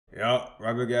Yup,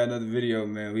 Robert got another video,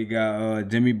 man. We got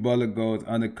Jimmy Butler goes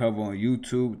undercover on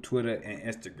YouTube, Twitter, and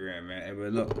Instagram, man. Hey,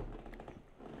 but look,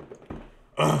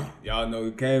 y'all know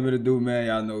we came here to do, man.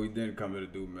 Y'all know we didn't come here to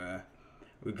do, man.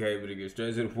 We came here to get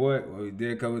straight to the point. What we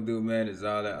did come to do, man, is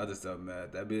all that other stuff, man.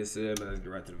 That being said, man, let's get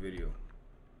right to the video.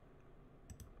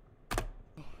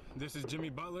 This is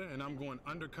Jimmy Butler, and I'm going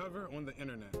undercover on the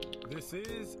internet. This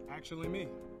is actually me.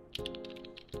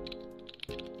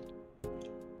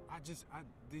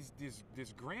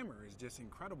 This grammar is just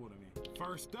incredible to me.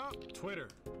 First up, Twitter.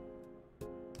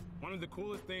 One of the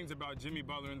coolest things about Jimmy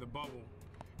Butler in the bubble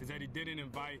is that he didn't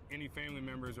invite any family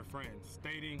members or friends,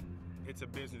 stating it's a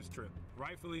business trip.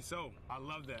 Rightfully so. I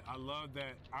love that. I love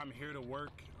that I'm here to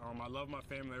work. I love my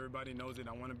family. Everybody knows it.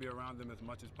 I want to be around them as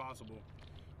much as possible.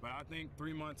 But I think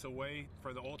 3 months away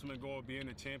for the ultimate goal of being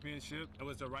a championship, it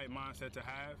was the right mindset to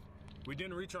have. We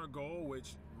didn't reach our goal,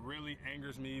 which really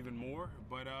angers me even more,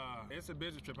 but it's a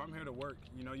business trip. I'm here to work.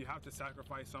 You know, you have to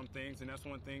sacrifice some things, and that's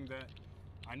one thing that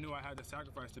I knew I had to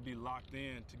sacrifice to be locked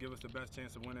in to give us the best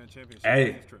chance of winning a championship.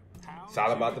 Hey, it's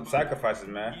all about them sacrifices,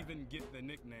 man. Even get the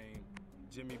nickname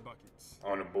Jimmy Buckets.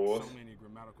 On the Bulls. So many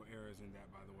grammatical errors in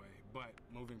that, by the way. But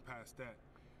moving past that,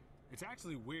 it's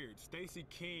actually weird. Stacey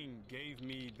King gave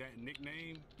me that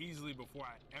nickname easily before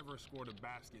I ever scored a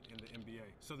basket in the NBA.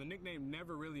 So the nickname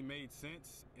never really made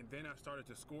sense, and then I started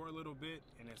to score a little bit,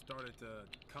 and it started to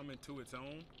come into its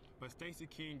own. But Stacey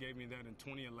King gave me that in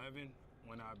 2011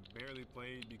 when I barely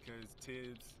played because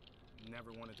Tibbs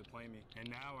never wanted to play me. And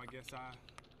now I guess I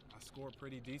score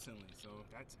pretty decently. So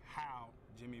that's how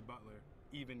Jimmy Butler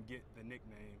even get the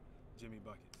nickname Jimmy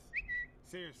Buckets.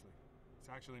 Seriously. It's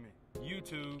actually me.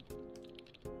 YouTube.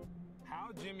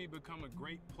 How Jimmy become a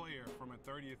great player from a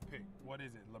 30th pick? What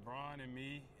is it? LeBron and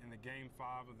me in the game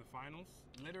 5 of the finals?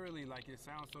 Literally, like, it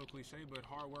sounds so cliche, but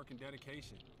hard work and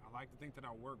dedication. I like to think that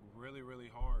I work really, really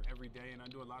hard every day, and I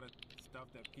do a lot of stuff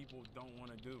that people don't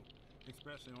want to do,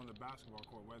 especially on the basketball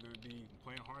court, whether it be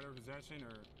playing harder possession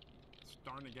or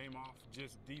starting the game off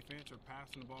just defense or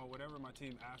passing the ball, whatever my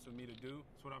team asked of me to do,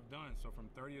 that's what I've done. So from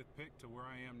 30th pick to where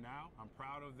I am now, I'm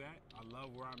proud of that. I love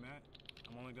where I'm at.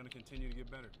 I'm only going to continue to get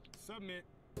better. Submit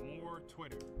more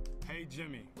Twitter. Hey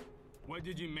Jimmy, what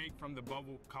did you make from the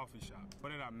bubble coffee shop?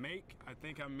 What did I make? I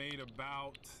think I made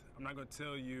about, I'm not going to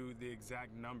tell you the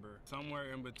exact number,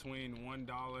 somewhere in between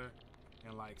 $1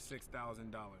 and like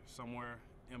 $6,000. Somewhere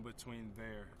in between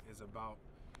there is about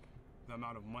the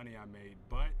amount of money I made.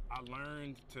 But I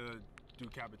learned to do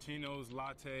cappuccinos,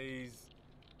 lattes,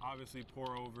 obviously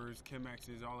pour overs,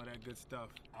 Chemexes, all of that good stuff.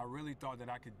 I really thought that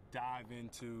I could dive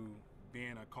into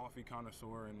being a coffee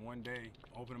connoisseur and one day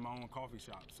opening my own coffee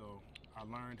shop. So I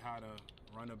learned how to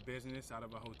run a business out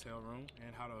of a hotel room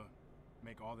and how to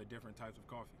make all the different types of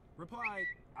coffee. Replied,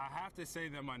 I have to say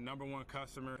that my #1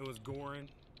 customer, it was Goran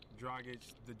Dragic,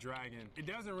 the Dragon. It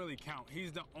doesn't really count.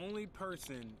 He's the only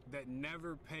person that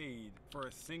never paid for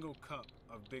a single cup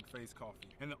of Big Face coffee.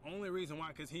 And the only reason why,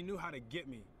 because he knew how to get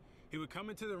me. He would come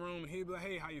into the room and he'd be like,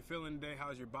 hey, how you feeling today?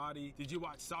 How's your body? Did you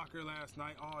watch soccer last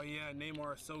night? Oh yeah,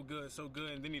 Neymar is so good, so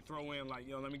good. And then he'd throw in like,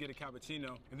 yo, let me get a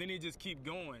cappuccino. And then he'd just keep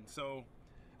going. So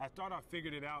I thought I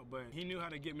figured it out, but he knew how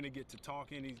to get me to get to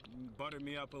talking. He buttered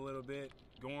me up a little bit.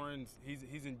 Goran's,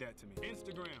 he's in debt to me.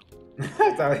 Instagram.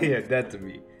 I thought he had that to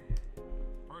me.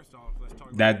 First off, let's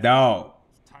talk about that dog.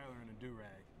 It's Tyler in a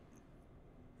do-rag.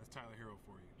 That's Tyler Hero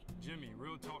for you. Jimmy,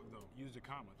 real talk though. Use a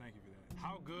comma. Thank you for that.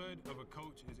 How good of a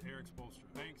coach is Eric Spoelstra?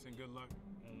 Thanks and good luck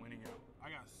on winning out. I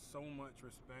got so much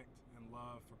respect and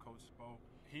love for Coach Spo.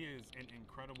 He is an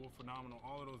incredible, phenomenal,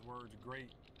 all of those words, great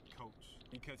coach.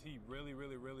 Because he really,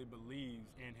 really, really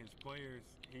believes in his players.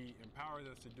 He empowers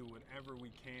us to do whatever we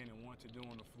can and want to do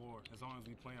on the floor as long as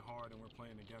we're playing hard and we're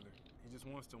playing together. He just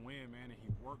wants to win, man, and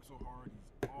he works so hard.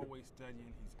 He's always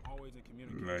studying. He's always in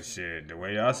communication. But shit, the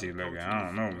way y'all see looking, I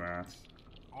don't know, man.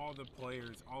 All the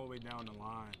players, all the way down the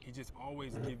line, he just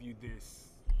always give you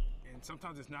this. And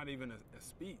sometimes it's not even a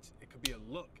speech. It could be a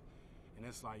look. And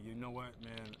it's like, you know what,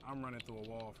 man, I'm running through a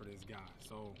wall for this guy.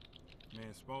 So,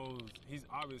 man, Spose, he's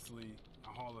obviously a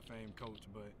Hall of Fame coach,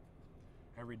 but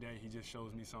every day he just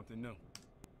shows me something new.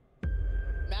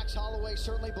 Max Holloway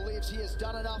certainly believes he has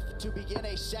done enough to begin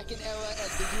a second era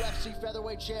as the UFC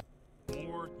featherweight champ.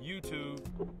 More YouTube.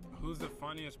 Who's the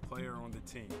funniest player on the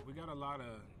team? We got a lot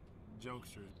of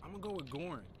jokesters. I'm gonna go with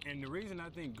Goran. And the reason I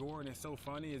think Goran is so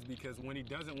funny is because when he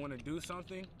doesn't want to do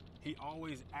something, he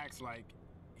always acts like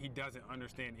he doesn't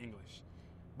understand English.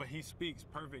 But he speaks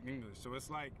perfect English. So it's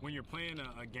like when you're playing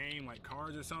a game like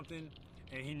cards or something,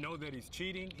 and he know that he's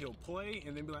cheating, he'll play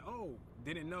and then be like, oh,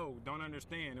 didn't know, don't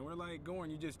understand. And we're like, Goran,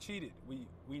 you just cheated.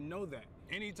 We know that.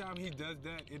 Anytime he does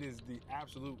that, it is the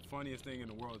absolute funniest thing in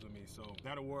the world to me. So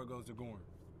that award goes to Goran,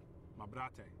 my brate.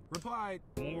 Replied,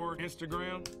 more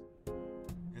Instagram.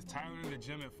 Is Tyler in the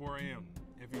gym at 4 a.m.?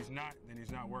 If he's not, then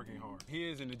he's not working hard. He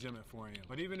is in the gym at 4 a.m.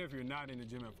 But even if you're not in the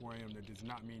gym at 4 a.m., that does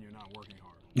not mean you're not working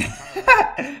hard.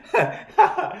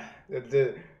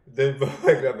 They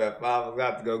wake up at 5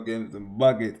 o'clock to go get him some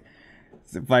buckets.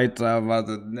 It's a fight time about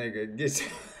the nigga. Get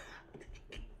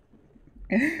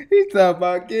He's talking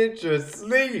about get your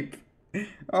sleep.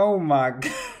 Oh my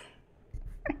God.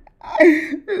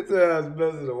 His ass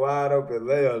missing a wide open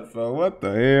layup, so what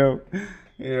the hell?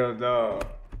 Hell no.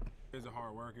 He's a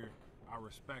hard worker. I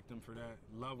respect him for that,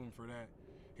 love him for that.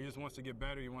 He just wants to get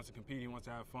better, he wants to compete, he wants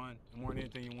to have fun, and more than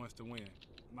anything, he wants to win.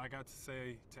 Like I got to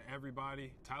say to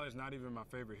everybody, Tyler's not even my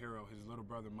favorite hero. His little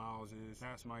brother Miles is.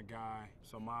 That's my guy.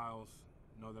 So Miles,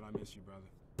 know that I miss you, brother.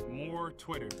 More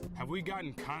Twitter. Have we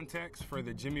gotten context for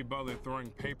the Jimmy Butler throwing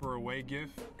paper away gif?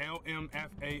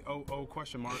 LMFAOO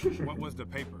question mark. What was the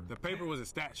paper? The paper was a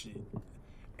stat sheet.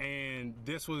 And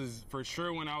this was for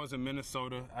sure when I was in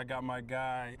Minnesota. I got my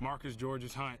guy, Marcus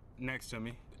Georges Hunt, next to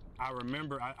me. I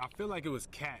remember, I feel like it was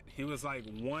Cat. He was like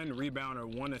 1 rebound or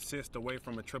 1 assist away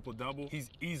from a triple-double. He's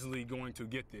easily going to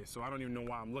get this, so I don't even know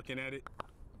why I'm looking at it.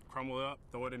 Crumble it up,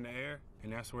 throw it in the air,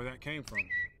 and that's where that came from.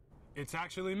 It's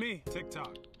actually me,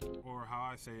 TikTok, or how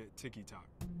I say it, Tiki-Tok.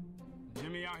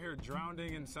 Jimmy out here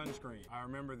drowning in sunscreen. I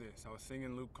remember this. I was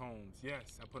singing Luke Combs.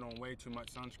 Yes, I put on way too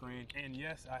much sunscreen. And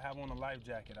yes, I have on a life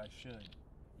jacket. I should.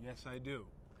 Yes, I do.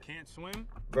 Can't swim?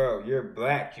 Bro, you're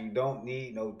black. You don't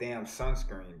need no damn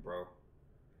sunscreen, bro.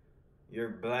 You're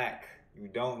black. You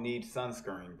don't need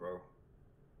sunscreen, bro.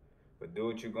 But do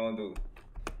what you're gonna do.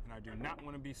 And I do not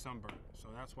want to be sunburned. So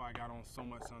that's why I got on so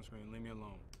much sunscreen. Leave me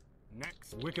alone.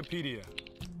 Next, Wikipedia.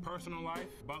 Personal life.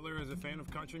 Butler is a fan of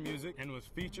country music and was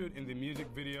featured in the music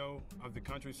video of the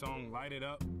country song Light It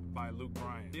Up by Luke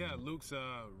Bryan. Yeah, Luke's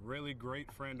a really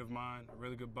great friend of mine, a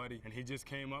really good buddy, and he just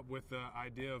came up with the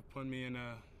idea of putting me in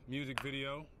a music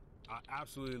video. I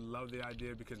absolutely love the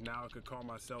idea because now I could call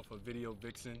myself a video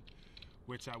vixen,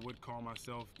 which I would call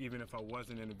myself even if I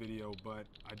wasn't in a video, but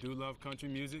I do love country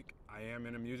music. I am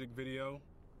in a music video.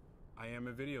 I am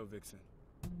a video vixen.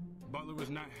 Butler was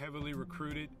not heavily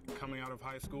recruited coming out of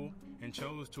high school and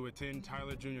chose to attend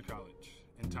Tyler Junior College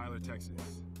in Tyler,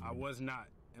 Texas. I was not,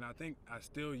 and I think I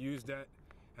still use that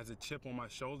as a chip on my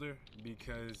shoulder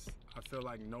because I feel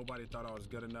like nobody thought I was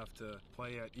good enough to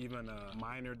play at even a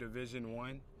minor Division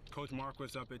I. Coach Mark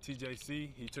was up at TJC.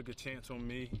 He took a chance on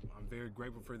me. I'm very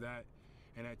grateful for that.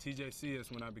 And at TJC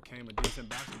is when I became a decent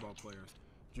basketball player.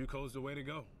 JUCO's the way to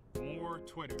go. More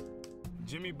Twitter.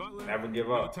 Jimmy Butler, never give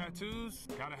up. No tattoos,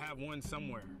 gotta have one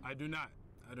somewhere. I do not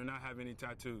have any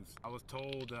tattoos. I was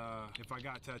told if I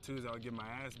got tattoos, I would get my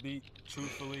ass beat,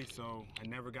 truthfully, so I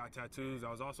never got tattoos.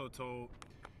 I was also told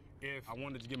if I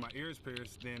wanted to get my ears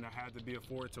pierced, then I had to be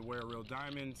afforded to wear real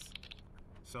diamonds.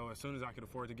 So as soon as I could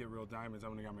afford to get real diamonds, I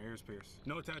went and got my ears pierced.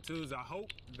 No tattoos. I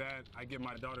hope that I get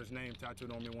my daughter's name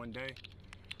tattooed on me one day,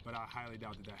 but I highly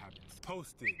doubt that happens.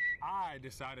 Posted. I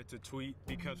decided to tweet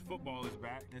because football is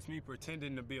back. It's me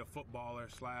pretending to be a footballer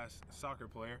 / soccer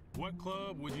player. What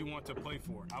club would you want to play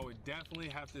for? I would definitely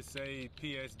have to say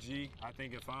PSG. I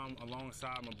think if I'm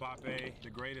alongside Mbappe, the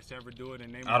greatest to ever do it,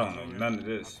 and Neymar I don't know Jr., none of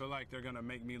this. I feel like they're gonna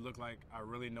make me look like I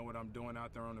really know what I'm doing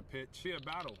out there on the pitch. Be a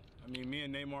battle. I mean, me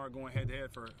and Neymar are going head to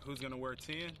head for who's gonna wear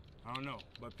 10. I don't know,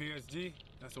 but PSG,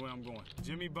 that's the way I'm going.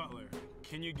 Jimmy Butler,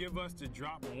 can you give us the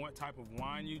drop on what type of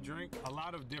wine you drink? A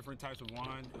lot of different types of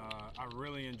wine. I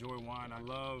really enjoy wine. I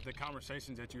love the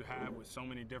conversations that you have with so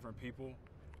many different people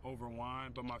over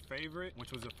wine, but my favorite,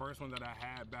 which was the first one that I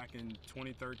had back in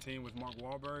 2013 with Mark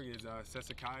Wahlberg, is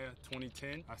Sassicaia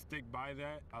 2010. I stick by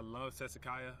that. I love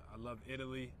Sassicaia. I love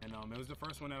Italy, and it was the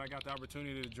first one that I got the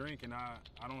opportunity to drink, and I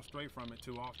don't stray from it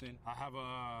too often. I have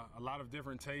a lot of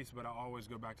different tastes, but I always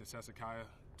go back to Sassicaia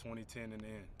 2010 in the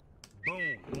end.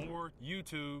 Boom, more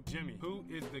YouTube. Jimmy, who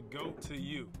is the GOAT to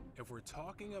you? If we're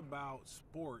talking about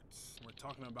sports, we're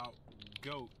talking about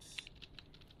GOATs,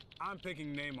 I'm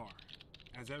picking Neymar.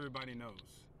 As everybody knows,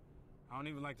 I don't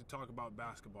even like to talk about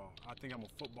basketball. I think I'm a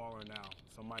footballer now.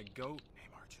 So my GOAT,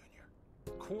 Neymar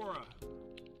Jr. Quora.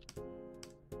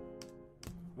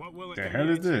 What will an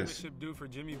NBA championship do for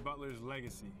Jimmy Butler's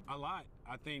legacy? A lot.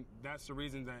 I think that's the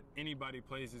reason that anybody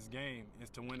plays this game is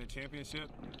to win a championship.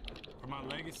 For my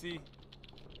legacy,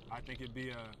 I think it'd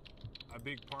be a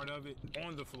big part of it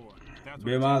on the floor. That's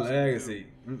Be what my James should legacy.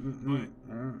 do.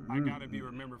 But I gotta be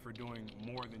remembered for doing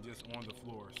more than just on the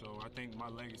floor. So I think my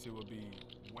legacy will be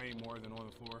way more than on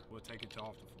the floor. We'll take it to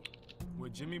off the floor.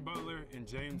 Would Jimmy Butler and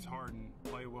James Harden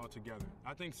play well together?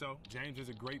 I think so. James is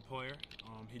a great player.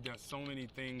 He does so many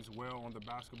things well on the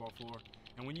basketball floor.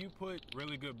 And when you put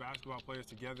really good basketball players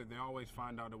together, they always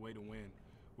find out a way to win.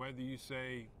 Whether you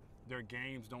say their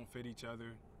games don't fit each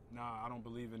other, nah, I don't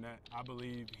believe in that. I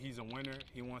believe he's a winner.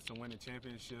 He wants to win a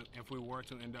championship. If we were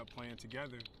to end up playing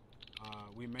together,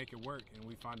 we make it work and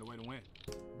we find a way to win.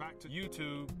 Back to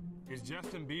YouTube. Is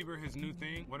Justin Bieber his new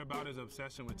thing? What about his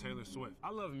obsession with Taylor Swift? I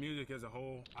love music as a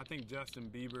whole. I think Justin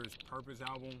Bieber's Purpose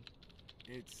album,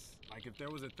 it's like if there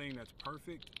was a thing that's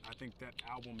perfect, I think that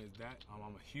album is that. I'm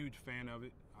a huge fan of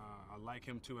it. I like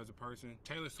him too as a person.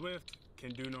 Taylor Swift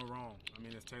can do no wrong. I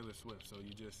mean, it's Taylor Swift, so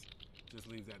you just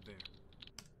leave that there.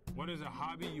 What is a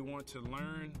hobby you want to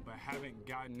learn but haven't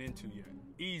gotten into yet?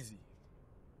 Easy.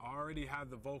 I already have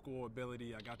the vocal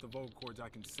ability. I got the vocal cords. I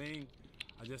can sing.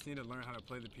 I just need to learn how to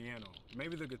play the piano.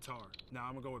 Maybe the guitar. Nah,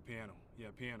 I'm gonna go with piano. Yeah,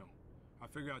 piano. I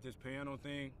figure out this piano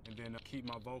thing and then keep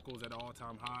my vocals at an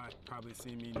all-time high. Probably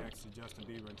see me next to Justin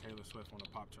Bieber and Taylor Swift on the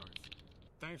pop charts.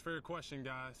 Thanks for your question,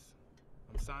 guys.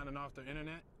 I'm signing off the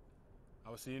internet.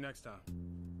 I will see you next time.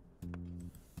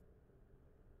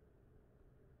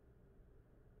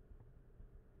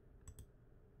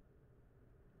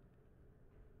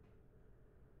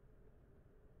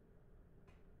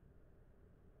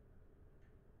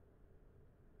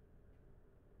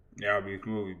 Y'all be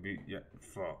smooth, be yeah,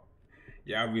 fuck.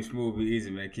 Y'all be smooth, be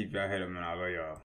easy, man. Keep y'all head up, man. I love y'all.